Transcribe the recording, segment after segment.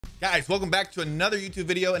Guys, welcome back to another YouTube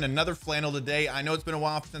video and another flannel today. I know it's been a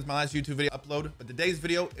while since my last YouTube video upload, but today's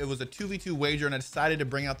video, it was a 2v2 wager and I decided to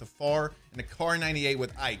bring out the FAR and the KAR98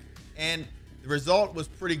 with Ike. And the result was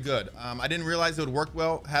pretty good. I didn't realize it would work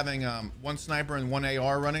well having one sniper and one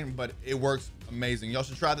AR running, but it works amazing. Y'all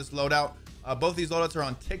should try this loadout. Both these loadouts are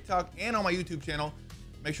on TikTok and on my YouTube channel.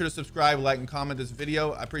 Make sure to subscribe, like, and comment this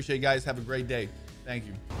video. I appreciate you guys. Have a great day. Thank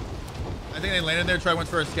you. I think they landed there, tried went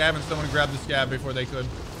for a scab, and someone grabbed the scab before they could.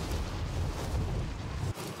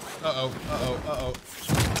 Uh-oh.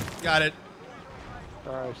 Got it.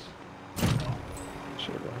 Nice.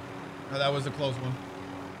 Shit, bro. Oh, that was a close one.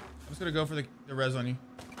 I'm just gonna go for the res on you.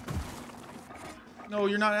 No,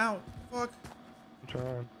 you're not out. Fuck. I'm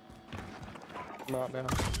trying. I'm not now.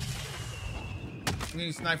 I'm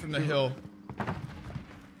getting sniped from the hill.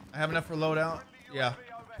 I have enough for loadout? Yeah.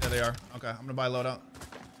 There they are. Okay, I'm gonna buy loadout.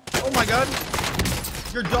 Oh my god!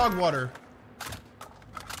 You're dog water.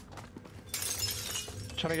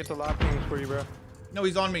 Trying to get the lob pings for you, bro. No,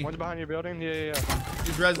 he's on me. One's behind your building. Yeah.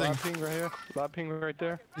 He's rezzing. Lob ping right here. Lob ping right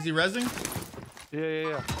there. Is he rezzing?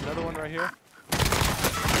 Yeah. Another one right here.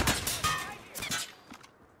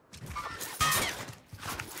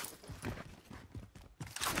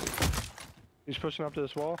 He's pushing up to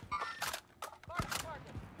this wall.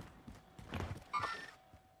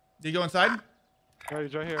 Did he go inside? No,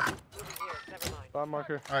 he's right here. Lob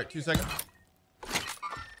marker. All right, 2 seconds.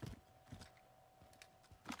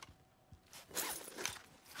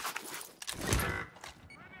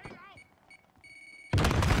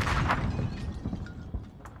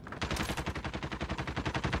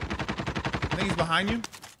 I think he's behind you.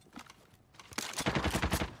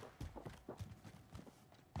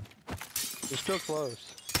 They're still close.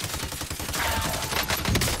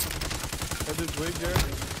 That dude's weak, Jared.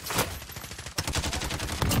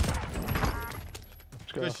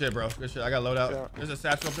 Let's go. Good shit, bro. Good shit. I got loadout. Yeah. There's a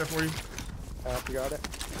satchel up there for you. You got it.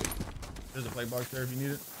 There's a plate box there if you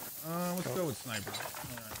need it. Let's go with sniper.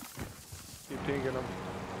 All right. Keep pinging them.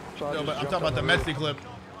 So No, but I'm talking about the Metsy clip.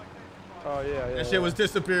 Oh, yeah. That shit was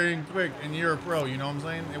disappearing quick, and you're a pro, you know what I'm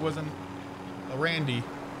saying? It wasn't a Randy.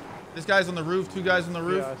 This guy's on the roof, 2 guys on the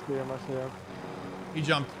roof. Yeah, I see him. He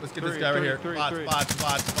jumped. Let's get this Three, guy right here. three. Spots.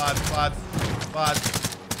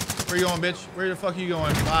 Where you going, bitch? Where the fuck are you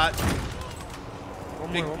going? Spot.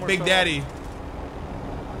 One more Big shot. Daddy.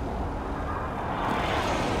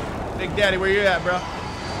 Big Daddy, where you at, bro?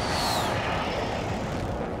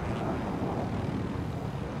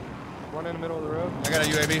 One in the middle of the road. I got a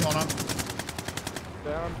UAV. Hold on.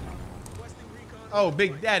 Down. Oh,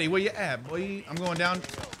 Big Daddy, where you at, boy? I'm going down.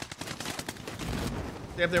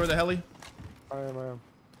 Stay up there with the heli. I am.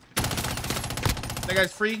 That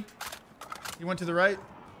guy's free. He went to the right.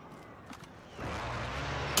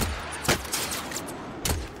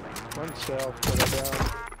 One self, put it down.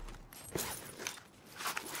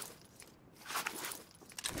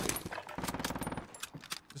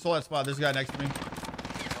 Just hold that spot. There's a guy next to me.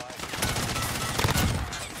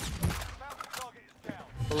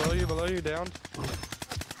 Below you, down.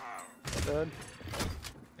 Dead.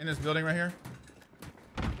 In this building right here.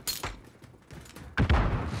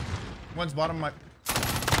 One's bottom of my...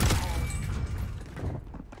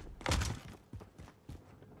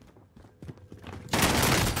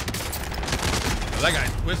 Oh, that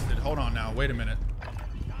guy's twisted. Hold on now. Wait a minute.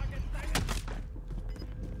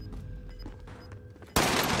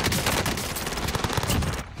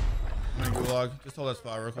 I'm gonna gulag. Just hold that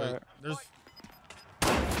spot real quick. Right. There's...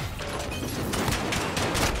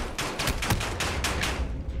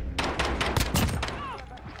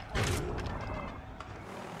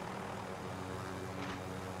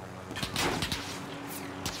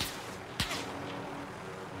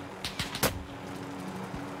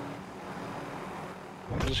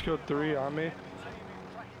 Just killed 3 on me.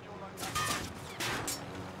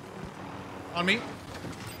 On me.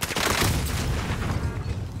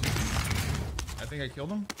 I think I killed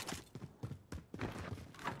him.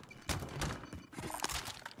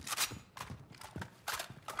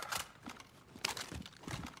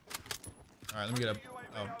 All right, let me get up.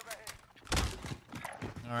 Oh.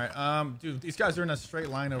 All right, dude, these guys are in a straight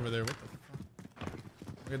line over there. What the fuck?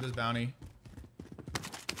 Look at this bounty.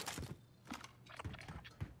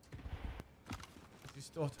 Is he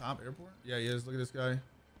still top airport? Yeah, he is. Look at this guy.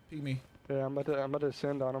 Peek me. Yeah, I'm about to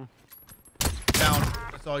send on him. Down.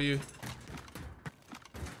 That's all you.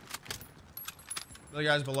 The other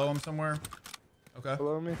guy's below him somewhere. Okay.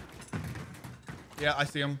 Below me. Yeah, I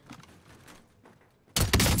see him.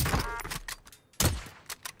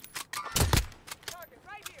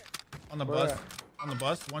 On the bus. On the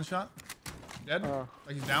bus. One shot. Dead.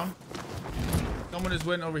 Like he's down. Someone is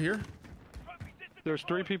waiting over here. There's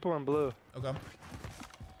 3 people in blue. Okay.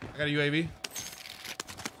 I got a UAV.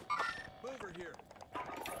 Mover here.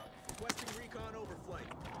 Requesting recon overflight.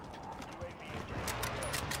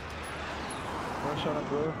 One shot in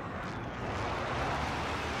blue.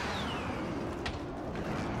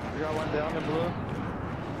 We got one down in blue.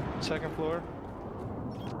 2nd floor.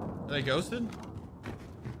 Are they ghosted?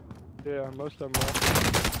 Yeah, most of them are.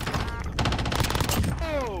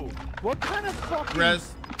 Oh! What kind of fucking...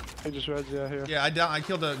 Res. He just res, yeah, here. Yeah, I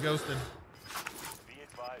killed a ghosted.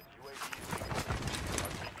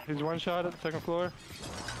 He's one shot at the 2nd floor.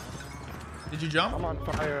 Did you jump? I'm on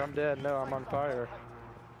fire. I'm dead. No, I'm on fire.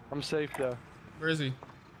 I'm safe though. Where is he?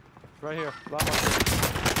 Right here.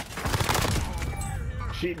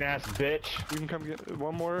 Cheating ass bitch. You can come get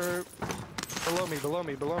one more. Below me. Below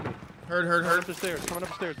me. Below me. Heard. Coming up the stairs. Coming up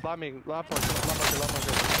the stairs. Lob me. Lob point. Lob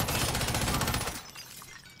marker.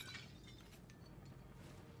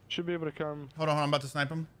 Should be able to come. Hold on, I'm about to snipe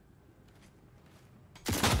him.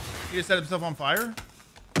 He just set himself on fire?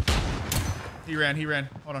 He ran.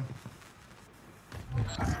 Hold on.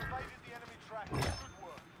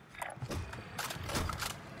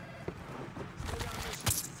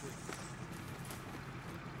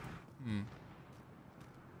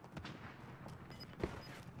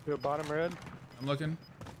 You have bottom red. I'm looking.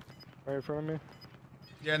 Right in front of me.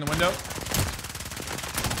 Yeah, in the window.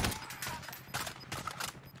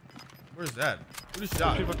 Where's that? Who just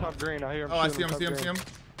shot? People top green. I hear him. Oh, I see him.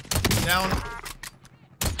 Down.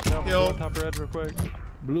 No, Kill. top red real quick.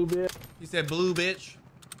 Blue bitch. He said blue bitch.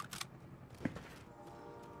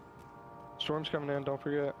 Storm's coming in. Don't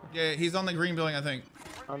forget. Yeah, he's on the green building, I think.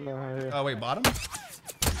 I know. I hear. Oh, wait, bottom?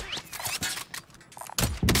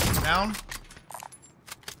 Down.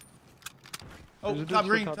 Oh, There's a top dude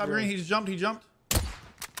green. still Top top green. green. He jumped.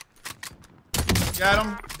 Got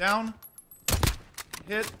him. Down.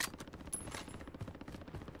 Hit.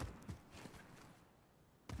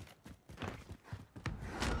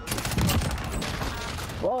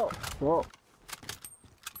 Whoa. Whoa.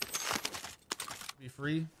 Be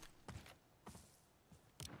free.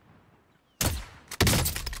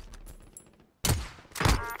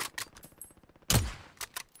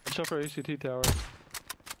 Watch out for ACT tower.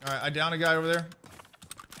 All right, I downed a guy over there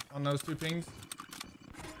on those 2 pings.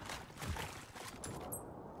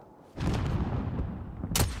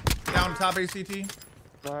 Down top ACT.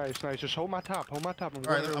 Nice, nice. Just hold my top. Hold my top. I'm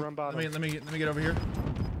All right, going to run bottom. let me get over here.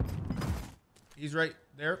 He's right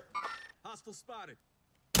there. Hostile spotted.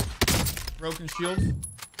 Broken shields.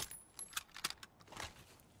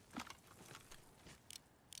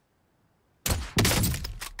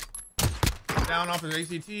 Down off his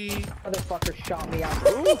ACT. Motherfucker shot me out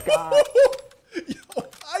the sky. Yo,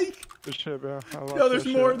 Ike. Good shit, bro. I like Yo, there's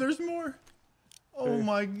that more. shit. There's more. Oh Hey.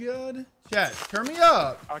 my god. Chat, turn me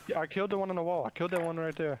up. I killed the one on the wall. I killed that one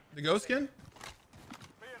right there. The ghost skin?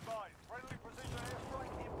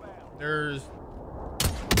 There's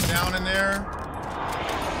down in there.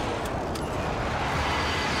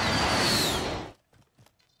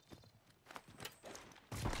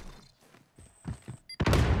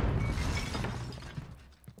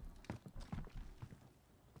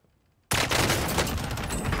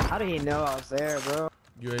 How did he know I was there, bro?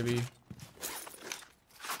 UAV.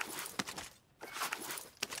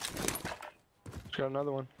 Just got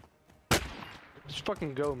another one. Just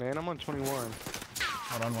fucking go, man. I'm on 21.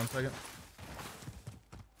 Hold on 1 second.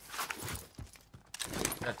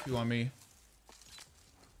 Got 2 on me.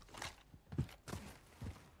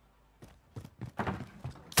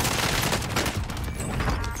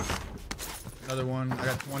 Another one. I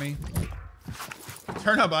got 20.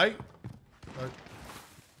 Turn up, Ike.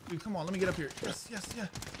 Dude, come on. Let me get up here. Yes, yes, yeah.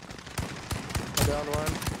 Down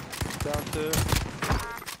one. Down 2.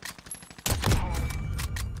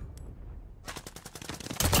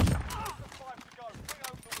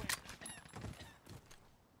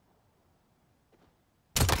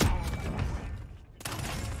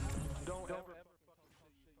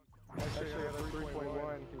 Actually, I got a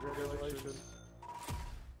 3.1. Congratulations.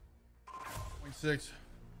 0.6.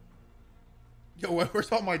 Yo,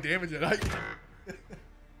 where's all my damage at?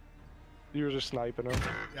 You were just sniping him.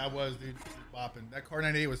 Yeah, I was, dude. Just bopping. That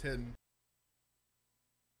KAR98 was hitting.